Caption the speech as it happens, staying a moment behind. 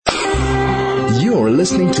You're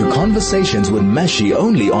listening to Conversations with Meshi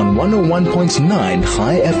only on 101.9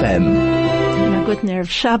 Chai FM. Good Erev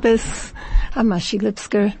Shabbos. I'm Mashi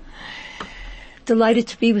Lipsker. Delighted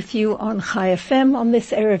to be with you on Chai FM on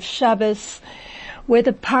this Erev Shabbos, where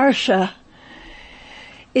the Parsha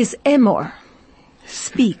is Emor,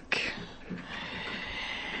 speak.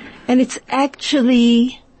 And it's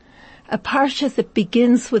actually a Parsha that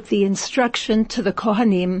begins with the instruction to the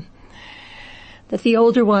Kohanim that the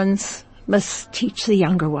older ones must teach the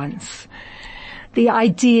younger ones. The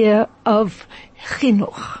idea of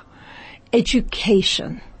chinuch,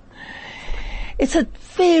 education. It's a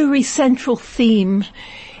very central theme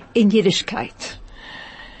in Yiddishkeit.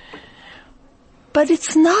 But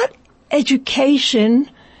it's not education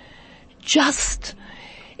just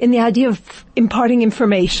in the idea of imparting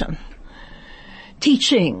information,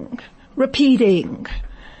 teaching, repeating.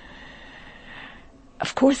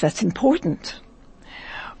 Of course, that's important.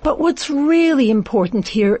 But what's really important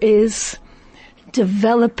here is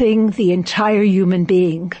developing the entire human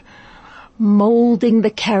being, molding the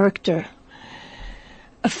character,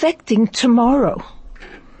 affecting tomorrow.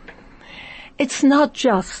 It's not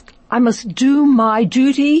just, I must do my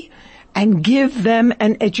duty and give them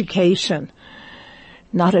an education.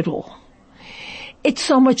 Not at all. It's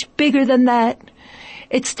so much bigger than that.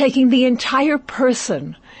 It's taking the entire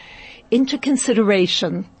person into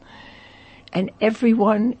consideration. And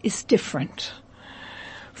everyone is different.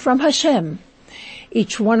 From Hashem,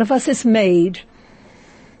 each one of us is made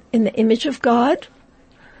in the image of God,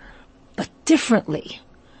 but differently.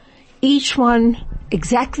 Each one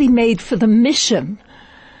exactly made for the mission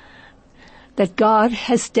that God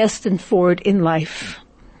has destined for it in life.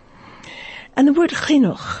 And the word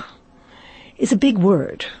chinuch is a big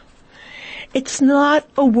word. It's not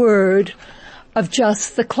a word of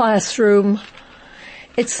just the classroom.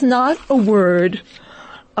 It's not a word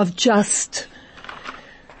of just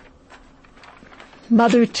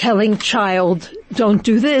mother telling child, don't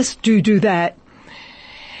do this, do that.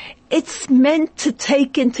 It's meant to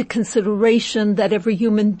take into consideration that every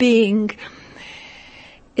human being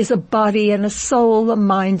is a body and a soul, a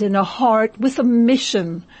mind and a heart with a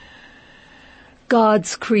mission.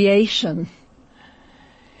 God's creation.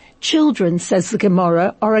 Children, says the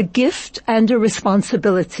Gemara, are a gift and a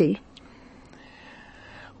responsibility.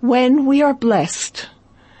 When we are blessed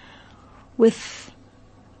with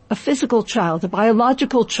a physical child, a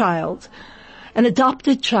biological child, an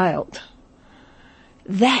adopted child,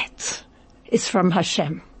 that is from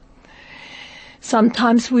Hashem.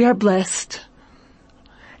 Sometimes we are blessed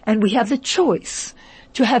and we have the choice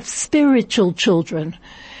to have spiritual children,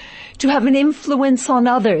 to have an influence on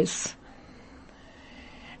others.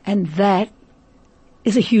 And that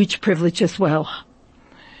is a huge privilege as well.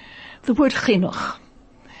 The word chinuch,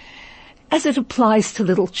 as it applies to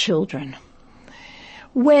little children.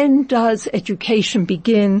 When does education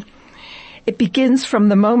begin? It begins from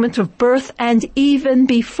the moment of birth and even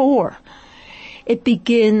before. It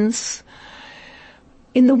begins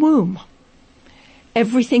in the womb.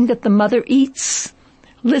 Everything that the mother eats,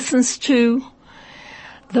 listens to,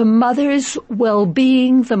 the mother's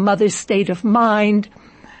well-being, the mother's state of mind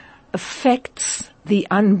affects the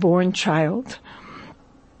unborn child.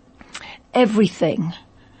 Everything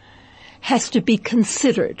has to be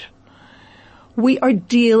considered. We are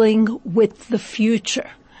dealing with the future.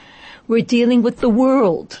 We're dealing with the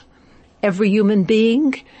world. Every human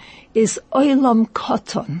being is olam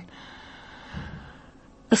koton,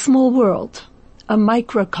 a small world, a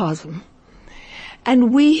microcosm.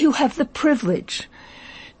 And we who have the privilege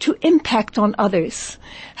to impact on others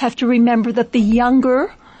have to remember that the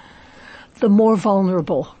younger, the more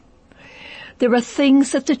vulnerable. There are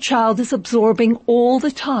things that the child is absorbing all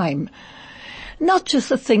the time. Not just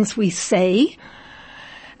the things we say,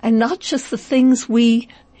 and not just the things we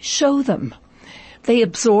show them. They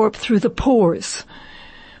absorb through the pores.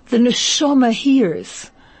 The neshama hears.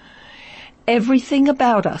 Everything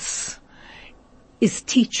about us is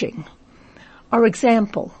teaching. Our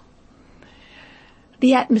example,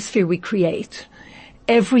 the atmosphere we create,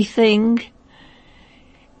 everything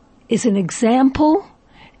is an example,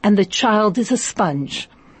 and the child is a sponge.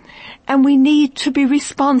 And we need to be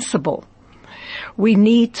responsible. We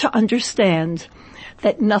need to understand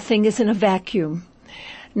that nothing is in a vacuum.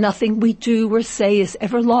 Nothing we do or say is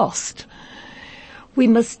ever lost. We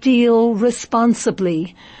must deal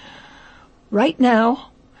responsibly right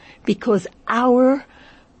now because our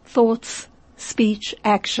thoughts, speech,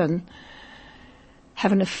 action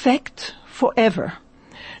have an effect forever,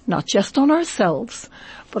 not just on ourselves,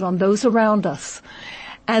 but on those around us.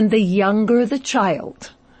 And the younger the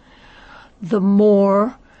child, the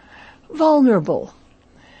more vulnerable,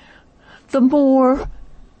 the more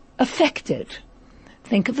affected.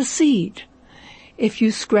 Think of a seed. If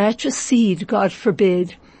you scratch a seed, God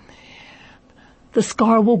forbid, the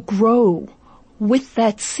scar will grow with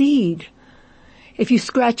that seed. If you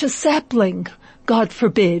scratch a sapling, God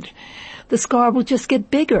forbid, the scar will just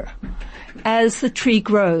get bigger as the tree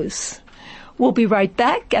grows. We'll be right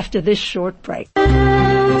back after this short break.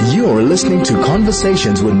 You're listening to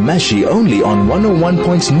Conversations with Mashi only on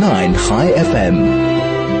 101.9 High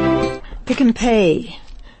FM. Pick and Pay,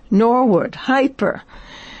 Norwood, Hyper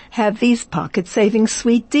have these pocket-saving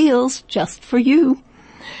sweet deals just for you.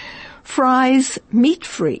 Fries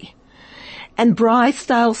meat-free and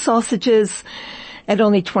Brie-style sausages at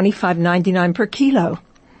only $25.99 per kilo.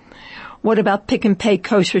 What about Pick and Pay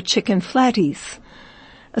kosher chicken flatties?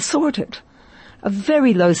 Assorted. A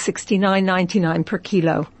very low $69.99 per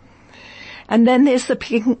kilo. And then there's the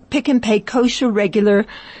Pick and Pay kosher regular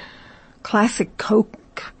classic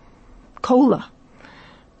Coke Cola.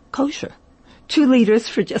 Kosher. 2 liters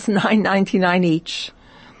for just $9.99 each.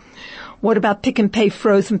 What about Pick and Pay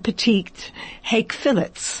frozen petite hake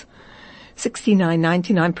fillets?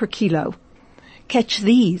 $69.99 per kilo. Catch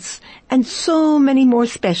these and so many more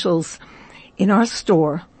specials in our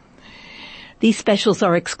store. These specials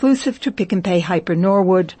are exclusive to Pick and Pay Hyper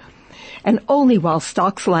Norwood and only while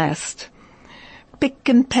stocks last. Pick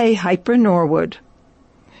and Pay Hyper Norwood.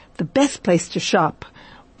 The best place to shop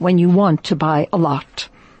when you want to buy a lot.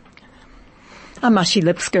 I'm Mashi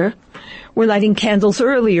Lipsker. We're lighting candles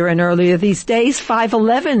earlier and earlier these days,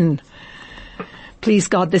 5:11. Please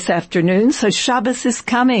God this afternoon, so Shabbos is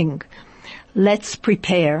coming. Let's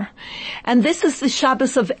prepare. And this is the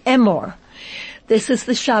Shabbos of Emor. This is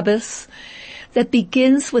the Shabbos that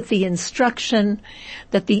begins with the instruction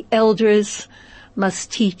that the elders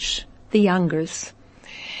must teach the youngers.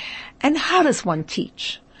 And how does one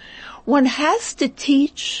teach? One has to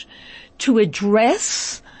teach to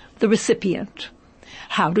address the recipient.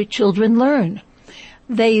 How do children learn?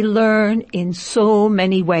 They learn in so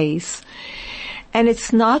many ways. And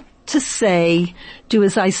it's not to say, do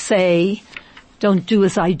as I say, don't do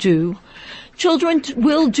as I do. Children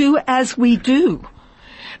will do as we do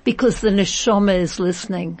because the neshama is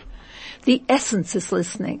listening. The essence is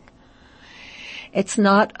listening. It's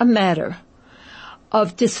not a matter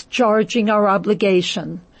of discharging our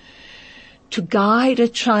obligation. To guide a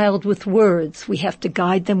child with words, we have to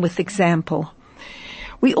guide them with example.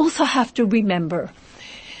 We also have to remember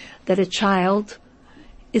that a child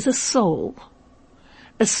is a soul,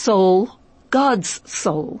 God's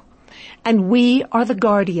soul, and we are the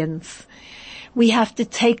guardians. We have to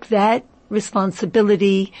take that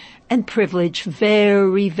responsibility and privilege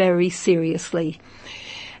very, very seriously.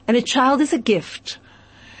 And a child is a gift,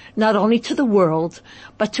 not only to the world,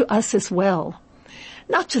 but to us as well.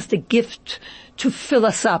 Not just a gift to fill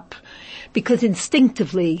us up, because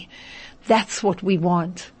instinctively, that's what we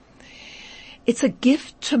want. It's a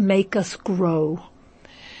gift to make us grow.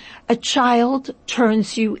 A child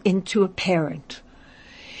turns you into a parent.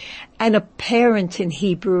 And a parent in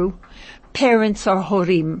Hebrew, parents are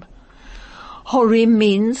horim. Horim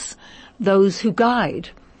means those who guide.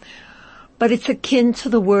 But it's akin to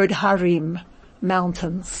the word harim,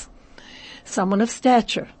 mountains. Someone of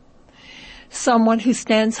stature. Someone who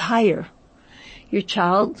stands higher. Your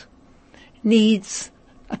child needs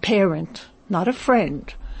a parent, not a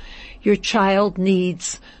friend. Your child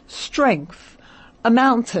needs strength, a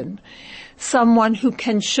mountain, someone who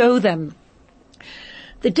can show them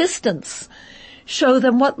the distance, show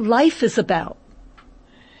them what life is about.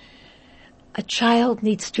 A child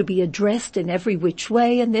needs to be addressed in every which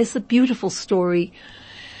way, and there's a beautiful story.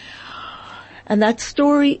 And that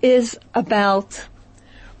story is about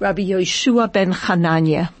Rabbi Yoshua ben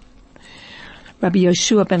Hanania. Rabbi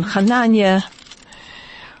Yoshua ben Hanania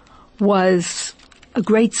was a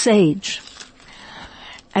great sage.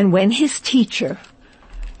 And when his teacher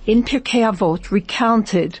in Pirkei Avot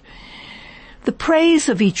recounted the praise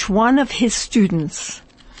of each one of his students,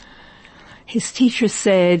 his teacher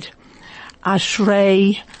said,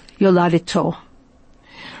 Ashrei Yoladeto.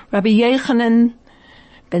 Rabbi Yochanan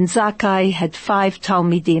ben Zakkai had 5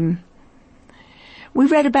 Talmidim. We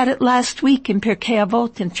read about it last week in Pirkei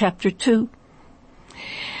Avot in chapter 2.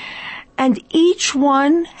 And each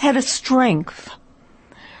one had a strength.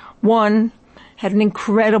 One had an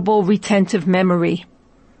incredible retentive memory.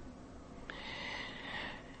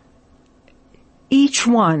 Each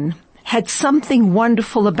one had something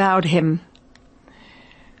wonderful about him.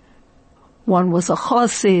 One was a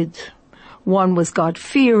chassid, one was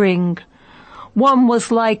God-fearing, one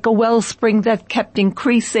was like a wellspring that kept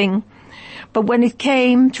increasing. But when it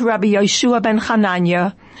came to Rabbi Yoshua ben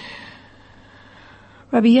Hanania,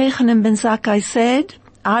 Rabbi Yochanan ben Zakkai said,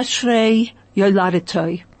 Ashrei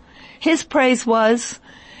Yoladetoi. His praise was,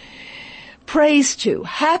 praise to,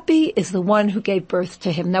 happy is the one who gave birth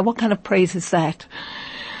to him. Now what kind of praise is that?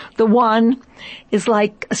 The one is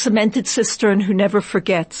like a cemented cistern who never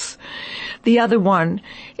forgets. The other one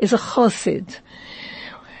is a chosid.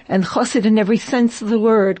 And chosid in every sense of the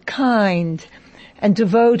word, kind and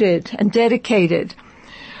devoted and dedicated.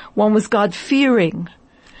 One was God-fearing.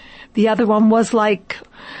 The other one was like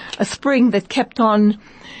a spring that kept on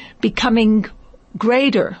becoming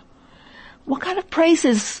greater. What kind of praise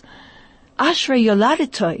is Ashrei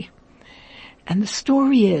Yoladetoi? And the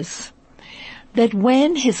story is that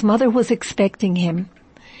when his mother was expecting him,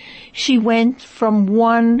 she went from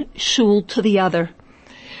one shul to the other.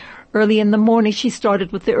 Early in the morning, she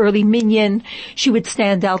started with the early minyan. She would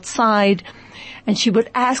stand outside and she would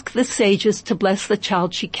ask the sages to bless the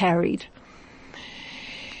child she carried.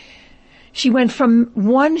 She went from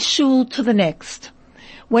one shul to the next.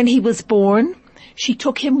 When he was born, she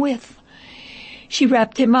took him with. She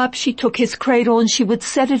wrapped him up, she took his cradle, and she would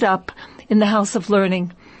set it up in the house of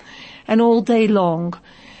learning. And all day long,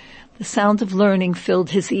 the sound of learning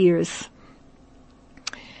filled his ears.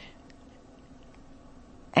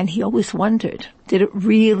 And he always wondered, did it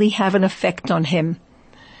really have an effect on him?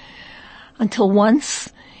 Until once,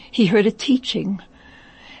 he heard a teaching.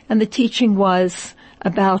 And the teaching was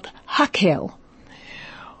about Hakel,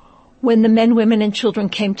 when the men, women, and children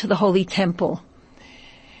came to the Holy Temple.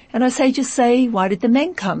 And our sages say, why did the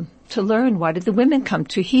men come? To learn. Why did the women come?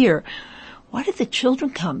 To hear. Why did the children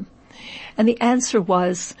come? And the answer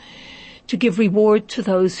was to give reward to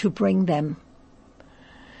those who bring them.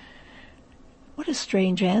 What a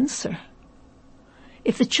strange answer.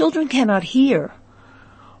 If the children cannot hear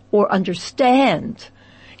or understand,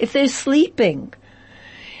 if they're sleeping,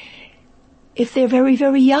 if they're very,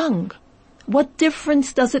 very young, what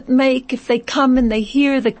difference does it make if they come and they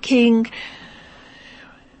hear the king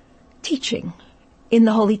teaching in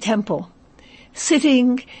the Holy Temple,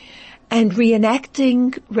 sitting and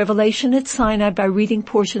reenacting Revelation at Sinai by reading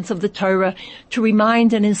portions of the Torah to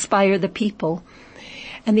remind and inspire the people?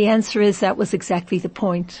 And the answer is that was exactly the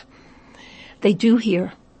point. They do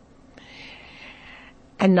hear.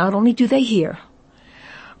 And not only do they hear,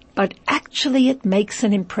 but actually it makes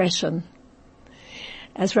an impression.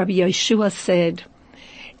 As Rabbi Yeshua said,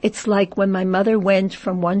 it's like when my mother went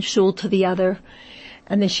from one shul to the other,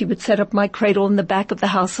 and then she would set up my cradle in the back of the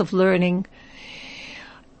house of learning.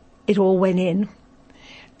 It all went in,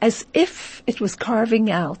 as if it was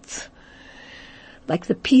carving out, like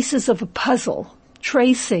the pieces of a puzzle,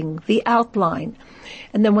 tracing the outline.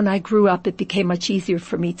 And then when I grew up, it became much easier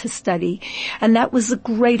for me to study. And that was the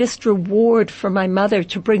greatest reward for my mother,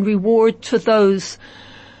 to bring reward to those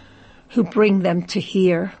who bring them to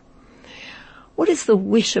hear. What is the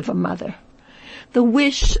wish of a mother? The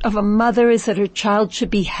wish of a mother is that her child should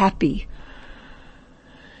be happy.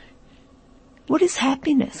 What is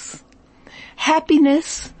happiness?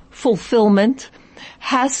 Happiness, fulfillment,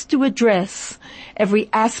 has to address every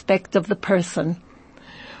aspect of the person.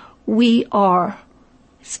 We are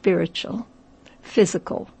spiritual,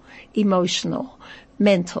 physical, emotional,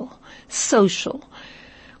 mental, social.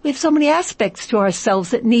 We have so many aspects to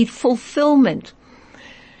ourselves that need fulfillment.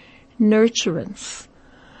 Nurturance.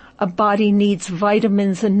 A body needs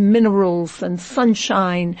vitamins and minerals and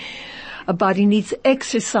sunshine. A body needs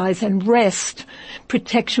exercise and rest,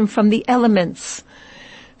 protection from the elements.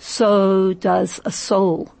 So does a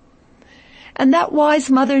soul. And that wise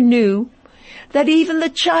mother knew that even the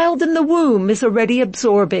child in the womb is already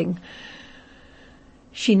absorbing.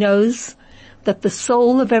 She knows that the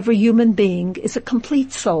soul of every human being is a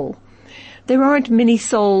complete soul. There aren't many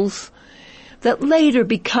souls that later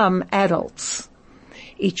become adults.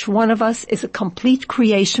 Each one of us is a complete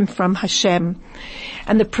creation from Hashem.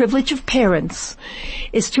 And the privilege of parents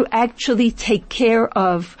is to actually take care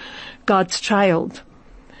of God's child.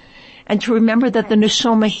 And to remember that the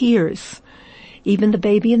neshama hears, even the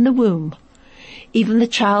baby in the womb, even the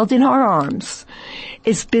child in our arms,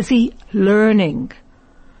 is busy learning.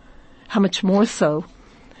 How much more so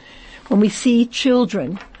when we see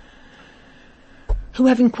children who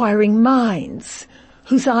have inquiring minds,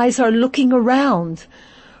 whose eyes are looking around.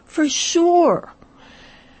 For sure,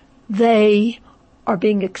 they are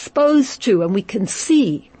being exposed to, and we can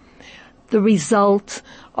see the result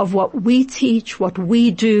of what we teach, what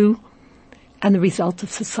we do, and the result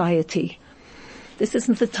of society. This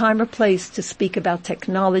isn't the time or place to speak about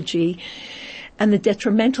technology and the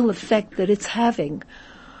detrimental effect that it's having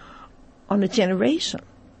on a generation.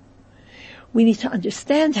 We need to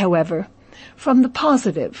understand, however, from the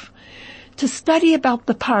positive, to study about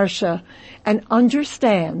the Parsha and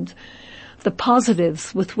understand the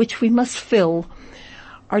positives with which we must fill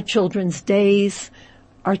our children's days,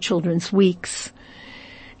 our children's weeks.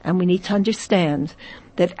 And we need to understand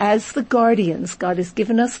that as the guardians, God has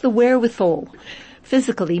given us the wherewithal,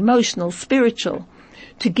 physical, emotional, spiritual,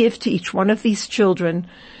 to give to each one of these children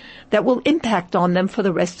that will impact on them for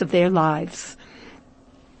the rest of their lives.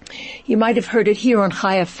 You might have heard it here on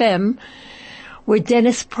Chai FM, where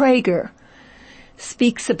Dennis Prager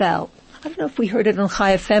speaks about, I don't know if we heard it on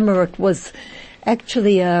Chai FM or it was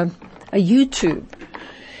actually a YouTube,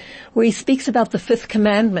 where he speaks about the fifth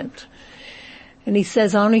commandment. And he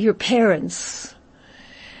says, honor your parents.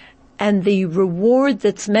 And the reward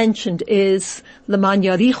that's mentioned is, L'man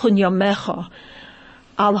yarichun yamecha,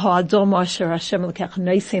 al ha'adom asher Hashem l'kecha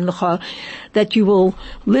neisein l'cha, that you will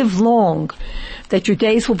live long, that your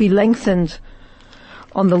days will be lengthened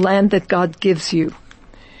on the land that God gives you.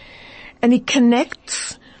 And he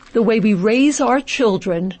connects the way we raise our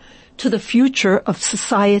children to the future of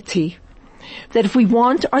society. That if we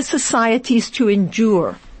want our societies to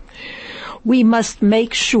endure, we must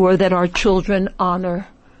make sure that our children honor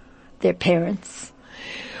their parents.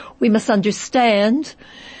 We must understand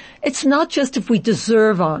it's not just if we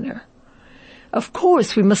deserve honor. Of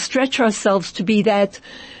course, we must stretch ourselves to be that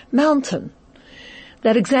mountain,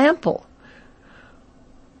 that example.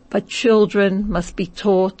 But children must be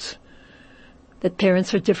taught that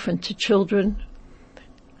parents are different to children.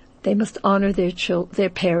 They must honor their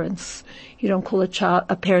parents. You don't call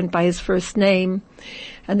a parent by his first name.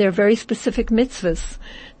 And there are very specific mitzvahs.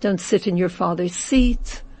 Don't sit in your father's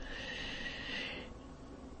seat.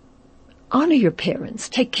 Honor your parents.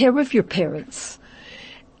 Take care of your parents.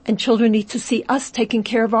 And children need to see us taking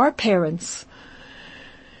care of our parents.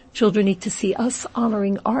 Children need to see us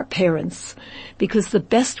honoring our parents, because the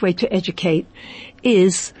best way to educate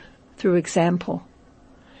is through example.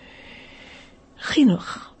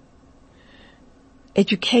 Chinuch,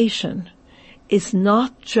 education, is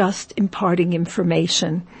not just imparting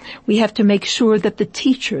information. We have to make sure that the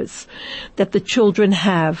teachers that the children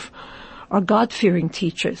have are God-fearing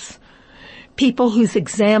teachers, people whose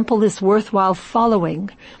example is worthwhile following,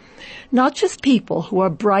 not just people who are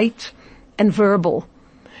bright and verbal,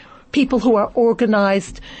 people who are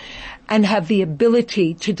organized and have the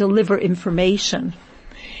ability to deliver information.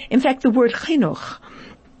 In fact, the word chinuch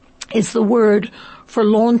is the word for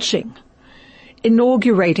launching,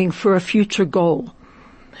 inaugurating for a future goal.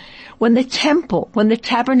 When the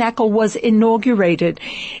tabernacle was inaugurated,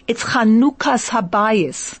 it's Chanukas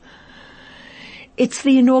Habayis. It's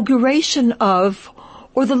the inauguration of,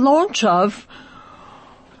 or the launch of,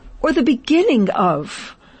 or the beginning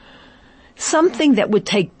of something that would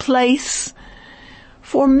take place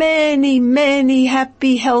for many, many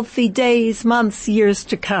happy, healthy days, months, years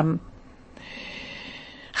to come.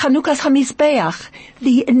 Chanukas HaMizbeach,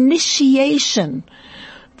 the initiation,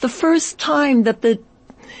 the first time that the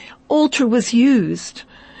altar was used,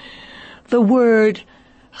 the word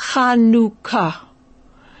Chanukah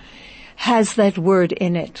has that word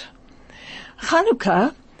in it.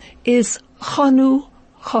 Chanukah is Chanu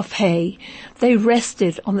Chofhei. They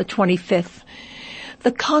rested on the 25th.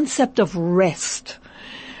 The concept of rest,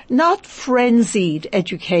 not frenzied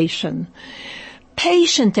education,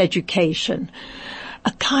 patient education,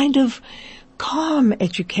 a kind of calm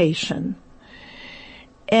education.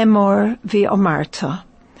 Emor v'omarta.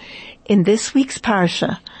 In this week's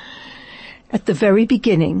parsha, at the very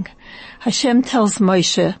beginning, Hashem tells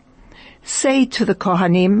Moshe, say to the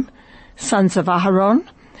Kohanim, sons of Aharon,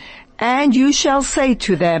 and you shall say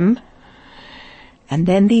to them, and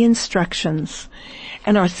then the instructions.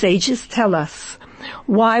 And our sages tell us,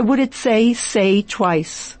 why would it say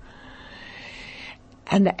twice?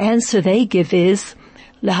 And the answer they give is,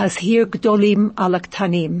 Lahazhir Gdolim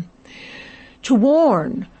Alaktanim, to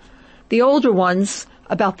warn the older ones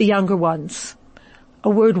about the younger ones. A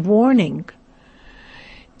word warning.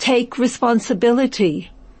 Take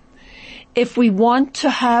responsibility. If we want to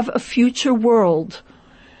have a future world,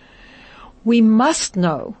 we must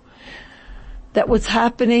know that what's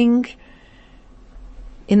happening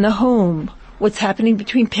in the home, what's happening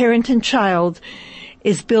between parent and child,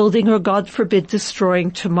 is building or, God forbid,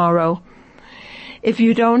 destroying tomorrow. If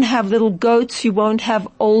you don't have little goats, you won't have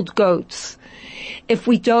old goats. If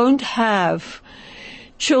we don't have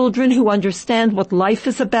children who understand what life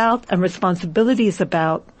is about and responsibility is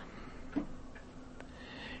about,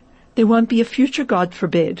 there won't be a future, God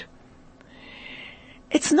forbid.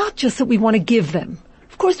 It's not just that we want to give them.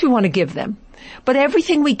 Of course we want to give them. But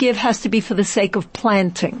everything we give has to be for the sake of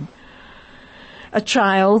planting. A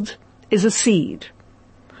child is a seed.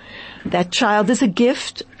 That child is a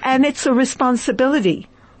gift and it's a responsibility.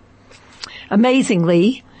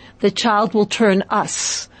 Amazingly, the child will turn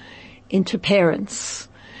us into parents.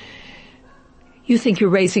 You think you're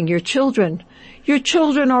raising your children. Your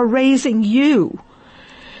children are raising you.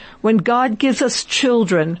 When God gives us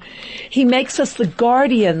children, He makes us the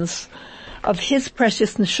guardians of His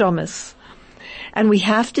precious neshamas. And we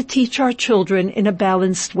have to teach our children in a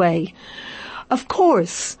balanced way. Of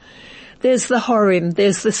course, there's the horim,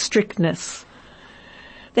 there's the strictness.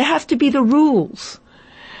 There have to be the rules.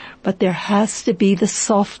 But there has to be the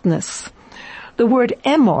softness. The word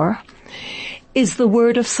emor is the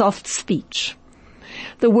word of soft speech.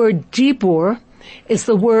 The word dibur is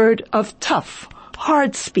the word of tough,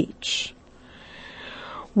 hard speech.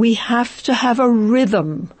 We have to have a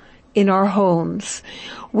rhythm in our homes.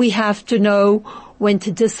 We have to know when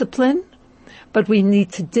to discipline, but we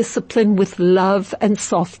need to discipline with love and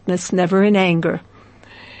softness, never in anger.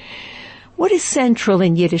 What is central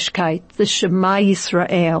in Yiddishkeit? The Shema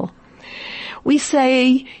Yisrael. We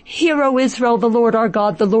say, Hear, O Israel, the Lord our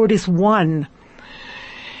God, the Lord is one.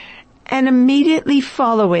 And immediately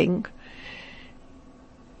following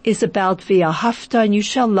is about V'ahavta, and you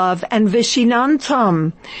shall love, and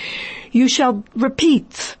Vishinantam, you shall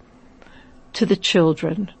repeat to the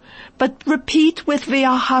children. But repeat with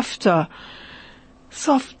V'ahavta,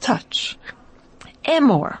 soft touch.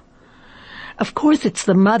 Emor, of course it's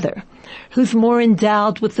the mother who's more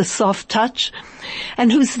endowed with the soft touch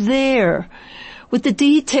and who's there with the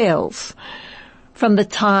details from the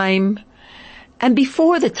time and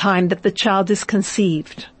before the time that the child is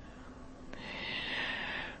conceived.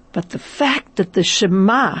 But the fact that the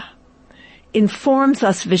Shema informs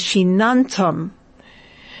us Vishinantam,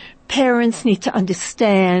 parents need to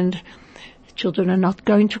understand children are not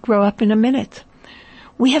going to grow up in a minute.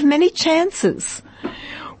 We have many chances.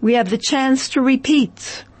 We have the chance to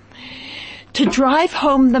repeat, to drive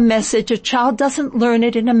home the message. A child doesn't learn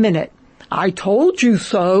it in a minute. I told you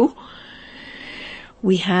so.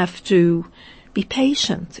 We have to be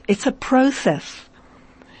patient. It's a process.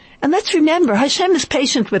 And let's remember, Hashem is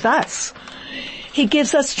patient with us. He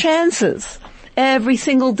gives us chances. Every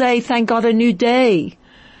single day, thank God, a new day.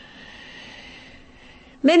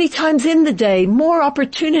 Many times in the day, more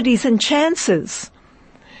opportunities and chances.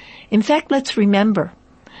 In fact, let's remember,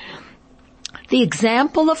 the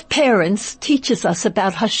example of parents teaches us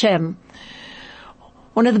about Hashem.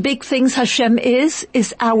 One of the big things Hashem is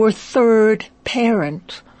our third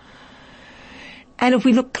parent. And if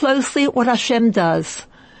we look closely at what Hashem does,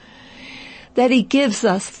 that He gives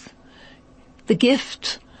us the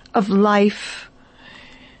gift of life,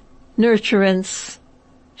 nurturance,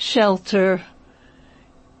 shelter,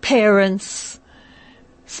 parents,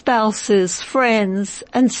 spouses, friends,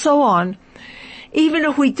 and so on. Even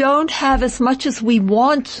if we don't have as much as we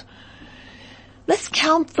want, let's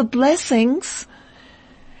count the blessings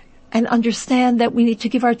and understand that we need to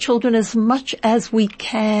give our children as much as we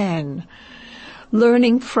can.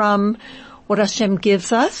 Learning from what Hashem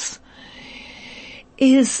gives us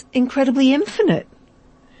is incredibly infinite.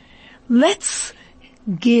 Let's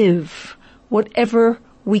give whatever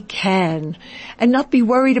we can and not be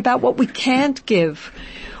worried about what we can't give.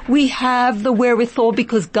 We have the wherewithal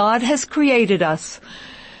because God has created us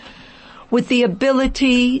with the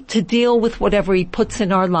ability to deal with whatever He puts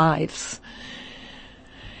in our lives.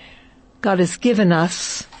 God has given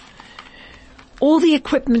us all the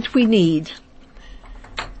equipment we need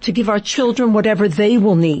to give our children whatever they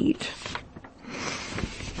will need.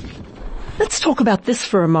 Let's talk about this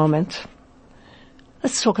for a moment.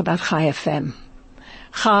 Let's talk about Chai FM.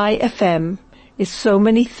 Chai FM is so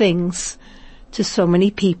many things to so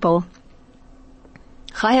many people.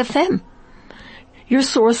 Chai FM, your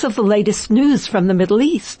source of the latest news from the Middle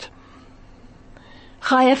East.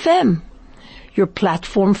 Chai FM, your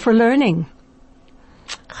platform for learning.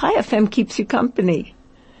 Chai FM keeps you company.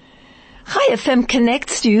 Chai FM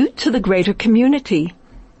connects you to the greater community.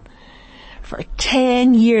 For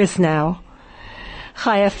 10 years now,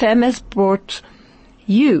 Chai FM has brought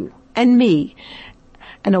you and me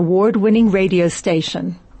an award-winning radio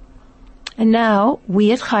station. And now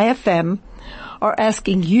we at Chai FM are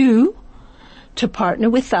asking you to partner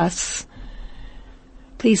with us.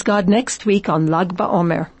 Please God, next week on Lag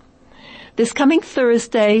BaOmer, this coming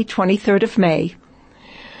Thursday, 23rd of May,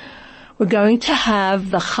 we're going to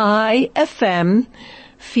have the Chai FM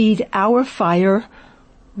Feed Our Fire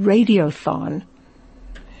Radiothon,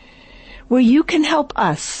 where you can help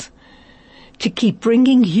us to keep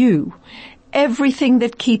bringing you everything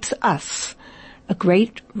that keeps us a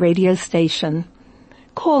great radio station.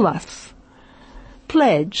 Call us.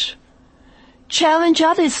 Pledge. Challenge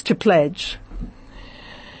others to pledge.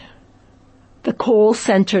 The call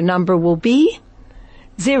center number will be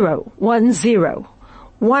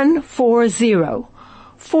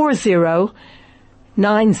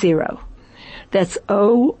 010-140-4090. That's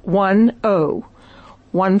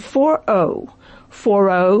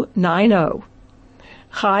 010-140-4090.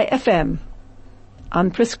 Chai FM.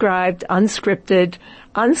 Unprescribed, unscripted,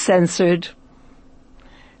 uncensored.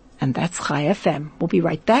 And that's Chai FM. We'll be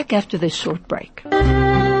right back after this short break.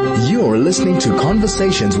 You're listening to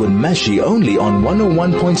Conversations with Meshi only on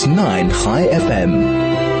 101.9 Chai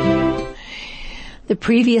FM. The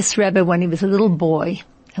previous Rebbe, when he was a little boy,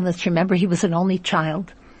 and let's remember he was an only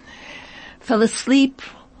child, fell asleep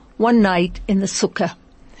one night in the sukkah.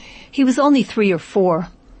 He was only 3 or 4,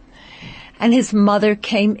 and his mother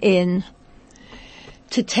came in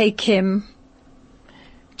to take him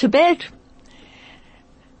to bed.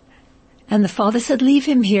 And the father said, leave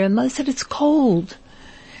him here. And the mother said, it's cold.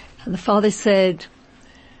 And the father said,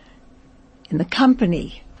 in the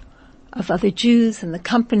company of other Jews, in the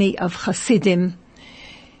company of Hasidim,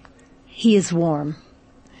 he is warm.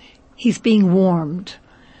 He's being warmed.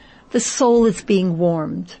 The soul is being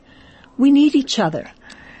warmed. We need each other.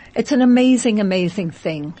 It's an amazing, amazing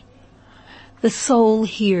thing. The soul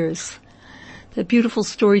hears. The beautiful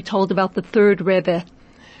story told about the third Rebbe,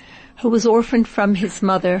 who was orphaned from his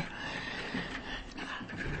mother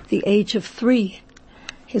at the age of 3.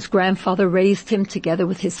 His grandfather raised him together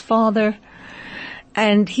with his father,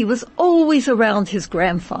 and he was always around his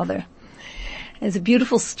grandfather. It's a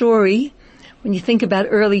beautiful story. When you think about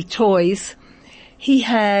early toys, he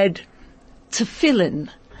had tefillin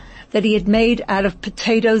that he had made out of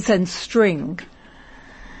potatoes and string.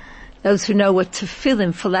 Those who know what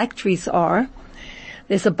tefillin phylacteries are,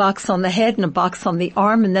 there's a box on the head and a box on the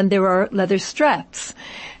arm, and then there are leather straps.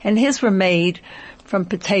 And his were made from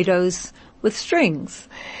potatoes with strings.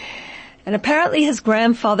 And apparently his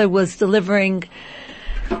grandfather was delivering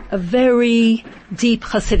a very deep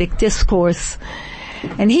Hasidic discourse,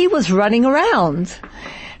 and he was running around.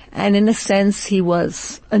 And in a sense, he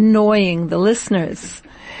was annoying the listeners.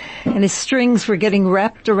 And his strings were getting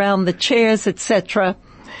wrapped around the chairs, etc.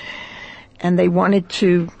 And they wanted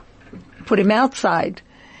to put him outside.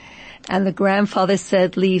 And the grandfather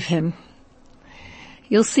said, leave him.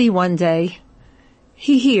 You'll see one day.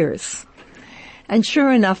 He hears. And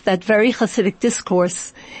sure enough, that very Hasidic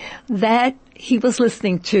discourse that he was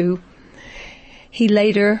listening to, he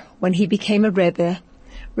later, when he became a Rebbe,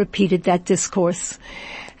 repeated that discourse.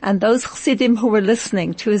 And those Chassidim who were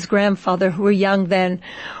listening to his grandfather, who were young then,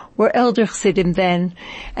 were elder Chassidim then,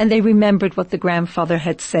 and they remembered what the grandfather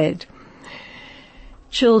had said.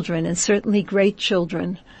 Children, and certainly great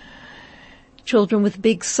children, children with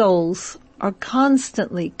big souls, are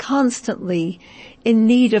constantly in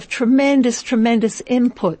need of tremendous, tremendous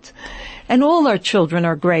input. And all our children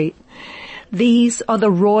are great. These are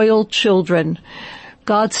the royal children,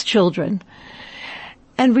 God's children.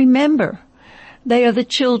 And remember, they are the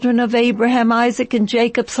children of Abraham, Isaac, and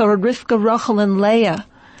Jacob, Sarah, Rivka, Rachel, and Leah.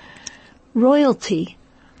 Royalty.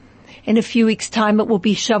 In a few weeks' time it will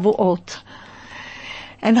be Shavuot.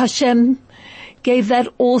 And Hashem gave that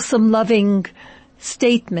awesome, loving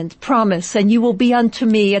statement, promise, and you will be unto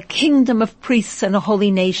me a kingdom of priests and a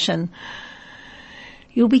holy nation.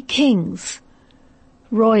 You'll be kings,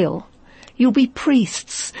 royal. You'll be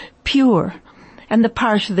priests, pure. And the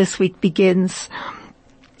parsha this week begins,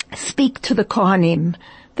 speak to the Kohanim,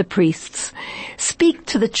 the priests. Speak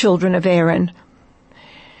to the children of Aaron.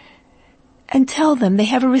 And tell them they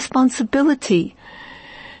have a responsibility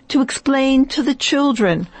to explain to the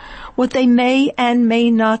children what they may and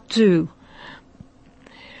may not do.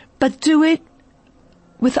 But do it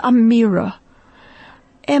with amira,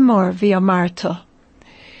 emor v'amarta.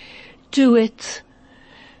 Do it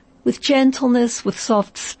with gentleness, with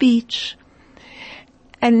soft speech.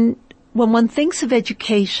 And when one thinks of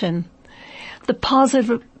education, the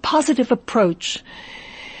positive approach,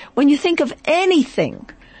 when you think of anything,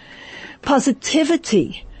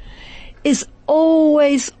 positivity is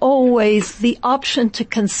always the option to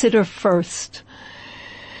consider first.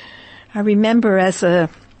 I remember as a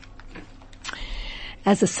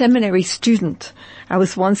seminary student, I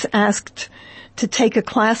was once asked to take a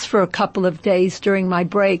class for a couple of days during my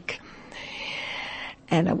break.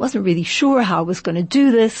 And I wasn't really sure how I was going to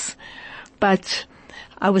do this, but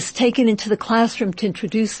I was taken into the classroom to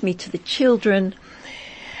introduce me to the children.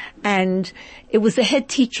 And it was the head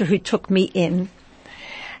teacher who took me in.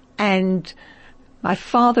 And my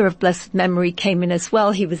father of blessed memory came in as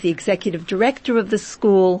well. He was the executive director of the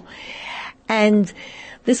school. And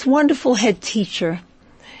this wonderful head teacher,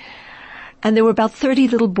 and there were about 30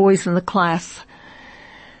 little boys in the class.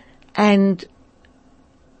 And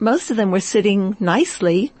most of them were sitting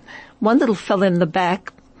nicely. One little fellow in the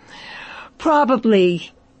back,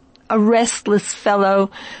 probably a restless fellow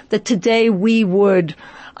that today we would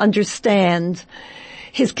understand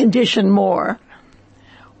his condition more,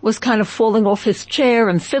 was kind of falling off his chair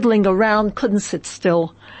and fiddling around, couldn't sit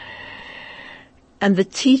still. And the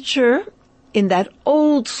teacher, in that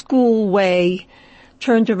old school way,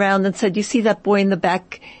 turned around and said, "You see that boy in the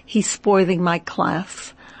back? He's spoiling my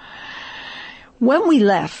class." When we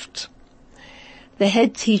left, the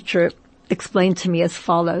head teacher explained to me as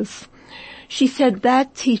follows. She said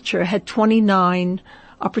that teacher had 29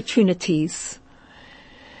 opportunities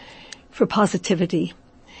for positivity.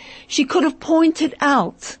 She could have pointed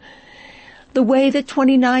out the way that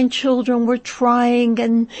 29 children were trying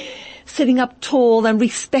and sitting up tall and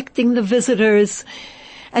respecting the visitors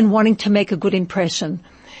and wanting to make a good impression.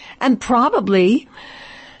 And probably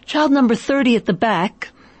child number 30 at the back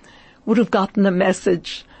would have gotten the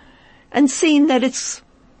message and seen that it's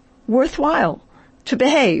worthwhile to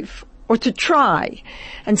behave or to try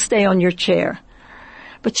and stay on your chair.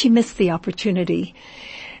 But she missed the opportunity.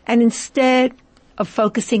 And instead of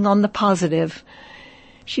focusing on the positive,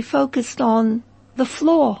 she focused on the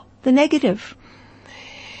flaw, the negative.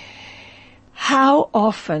 How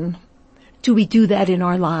often do we do that in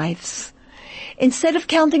our lives? Instead of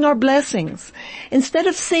counting our blessings, instead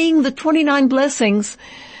of seeing the 29 blessings,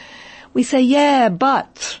 we say, yeah,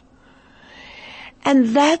 but. And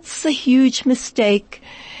that's a huge mistake.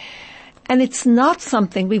 And it's not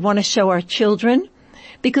something we want to show our children,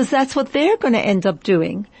 because that's what they're going to end up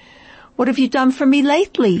doing. What have you done for me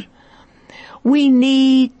lately? We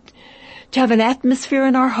need to have an atmosphere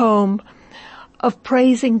in our home of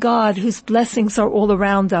praising God, whose blessings are all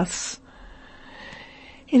around us,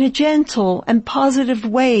 in a gentle and positive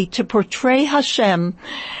way, to portray Hashem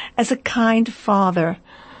as a kind father.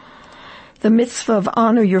 The mitzvah of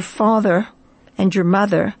honor your father and your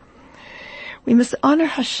mother. We must honor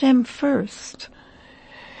Hashem first.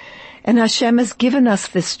 And Hashem has given us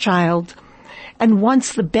this child and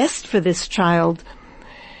wants the best for this child.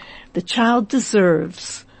 The child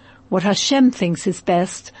deserves what Hashem thinks is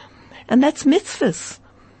best, and that's mitzvahs.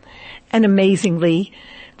 And amazingly,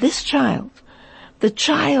 this child, the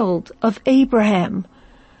child of Abraham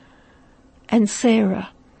and Sarah,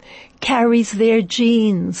 carries their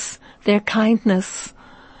genes, their kindness.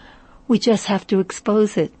 We just have to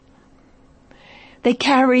expose it.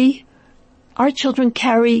 Our children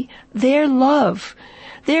carry their love,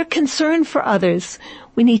 their concern for others.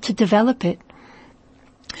 We need to develop it.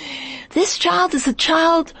 This child is a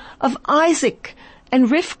child of Isaac and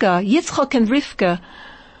Rivka, Yitzchak and Rivka,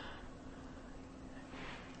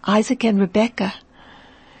 Isaac and Rebecca.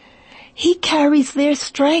 He carries their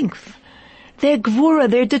strength, their gvura,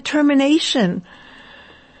 their determination,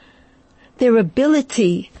 their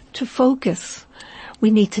ability to focus.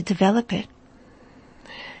 We need to develop it.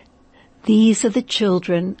 These are the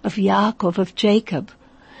children of Yaakov, of Jacob.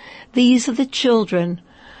 These are the children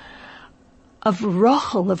of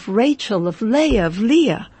Rachel, of Rachel, of Leah, of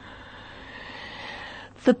Leah.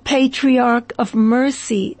 The patriarch of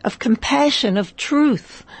mercy, of compassion, of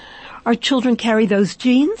truth. Our children carry those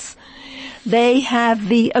genes. They have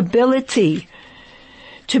the ability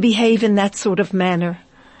to behave in that sort of manner.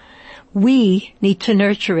 We need to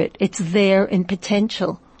nurture it. It's there in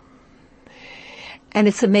potential. And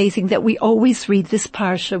it's amazing that we always read this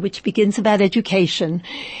parsha, which begins about education,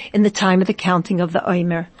 in the time of the counting of the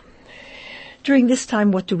Omer. During this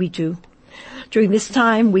time, what do? During this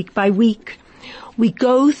time, week by week, we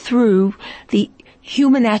go through the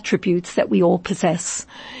human attributes that we all possess.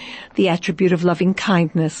 The attribute of loving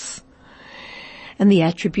kindness, and the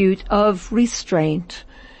attribute of restraint,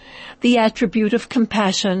 the attribute of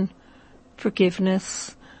compassion,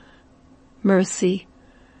 forgiveness, mercy.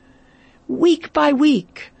 Week by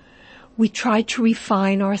week, we try to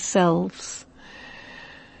refine ourselves.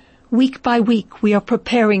 Week by week, we are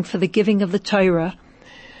preparing for the giving of the Torah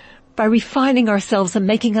by refining ourselves and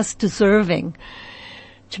making us deserving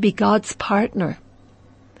to be God's partner.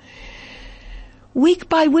 Week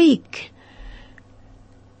by week,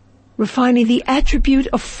 refining the attribute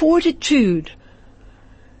of fortitude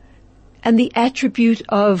and the attribute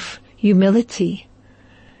of humility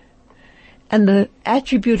and the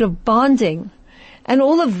attribute of bonding. And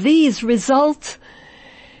all of these result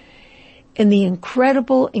in the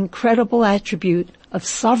incredible, incredible attribute of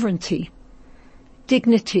sovereignty,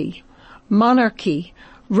 dignity, monarchy,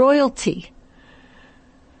 royalty.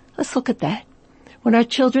 Let's look at that. When our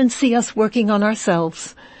children see us working on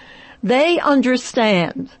ourselves, they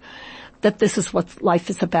understand that this is what life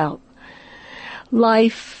is about.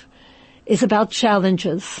 Life is about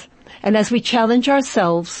challenges And as we challenge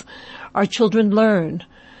ourselves, our children learn.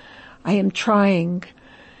 I am trying.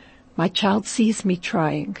 My child sees me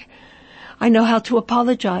trying. I know how to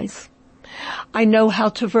apologize. I know how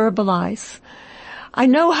to verbalize. I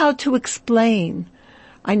know how to explain.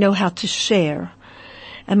 I know how to share.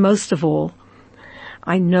 And most of all,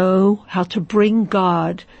 I know how to bring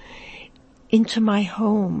God into my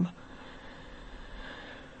home.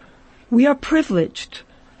 We are privileged,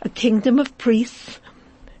 a kingdom of priests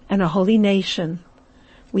and a holy nation.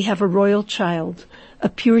 We have a royal child, a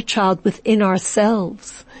pure child within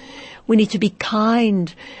ourselves. We need to be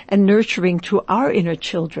kind and nurturing to our inner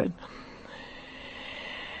children.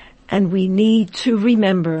 And we need to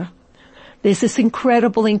remember there's this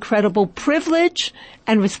incredible, incredible privilege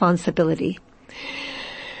and responsibility.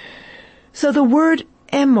 So the word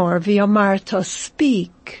emor v'yomarta,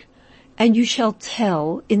 speak, and you shall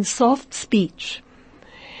tell in soft speech.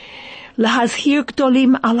 Lahazhir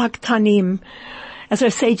gdolim al haktanim, as our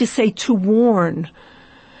sages say, to warn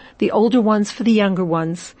the older ones for the younger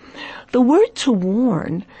ones. The word to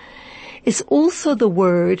warn is also the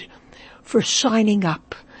word for shining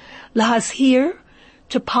up. Lahazhir,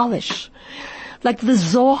 to polish, like the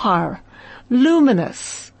Zohar,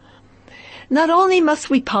 luminous. Not only must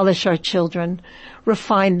we polish our children,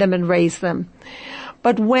 refine them and raise them,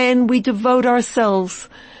 but when we devote ourselves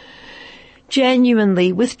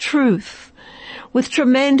genuinely, with truth, with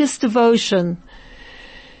tremendous devotion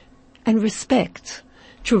and respect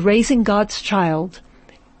to raising God's child,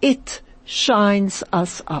 it shines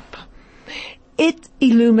us up. It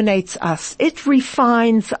illuminates us. It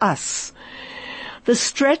refines us. The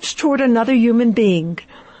stretch toward another human being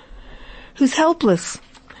who's helpless.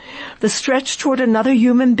 The stretch toward another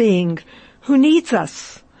human being who needs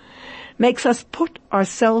us makes us put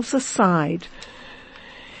ourselves aside.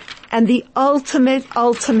 And the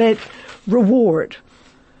ultimate reward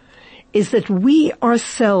is that we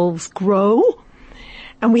ourselves grow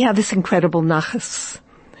and we have this incredible nachas.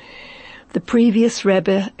 The previous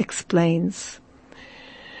Rebbe explains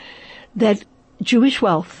that Jewish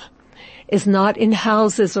wealth is not in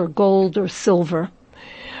houses or gold or silver,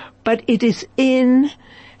 but it is in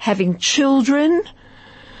having children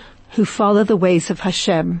who follow the ways of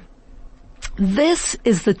Hashem. This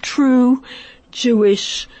is the true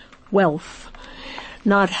Jewish wealth.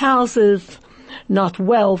 Not houses, not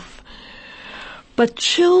wealth, but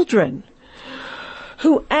children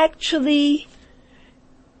who actually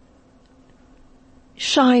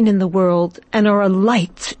shine in the world and are a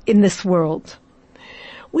light in this world.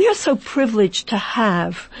 We are so privileged to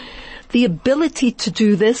have the ability to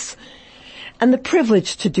do this and the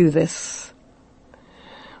privilege to do this.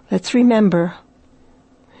 Let's remember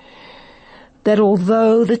that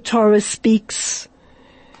although the Torah speaks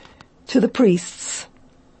to the priests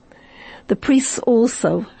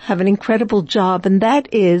also have an incredible job, and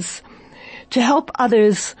that is to help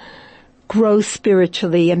others grow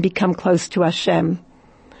spiritually and become close to Hashem.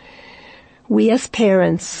 We as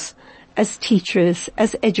parents, as teachers,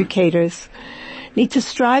 as educators, need to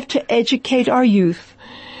strive to educate our youth,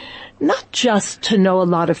 not just to know a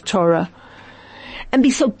lot of Torah and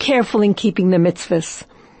be so careful in keeping the mitzvahs,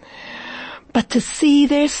 but to see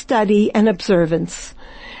their study and observance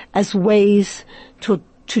as ways to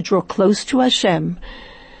draw close to Hashem,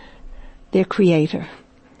 their Creator.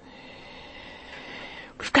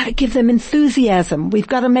 We've got to give them enthusiasm. We've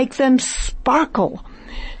got to make them sparkle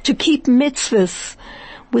to keep mitzvahs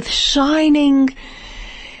with shining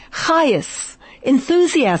chayas,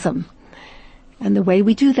 enthusiasm. And the way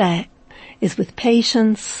we do that is with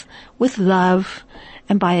patience, with love,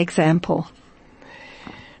 and by example.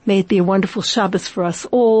 May it be a wonderful Shabbos for us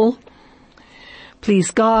all.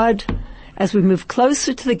 Please God, as we move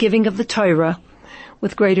closer to the giving of the Torah,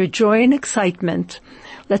 with greater joy and excitement,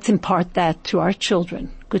 let's impart that to our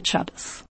children. Good Shabbos.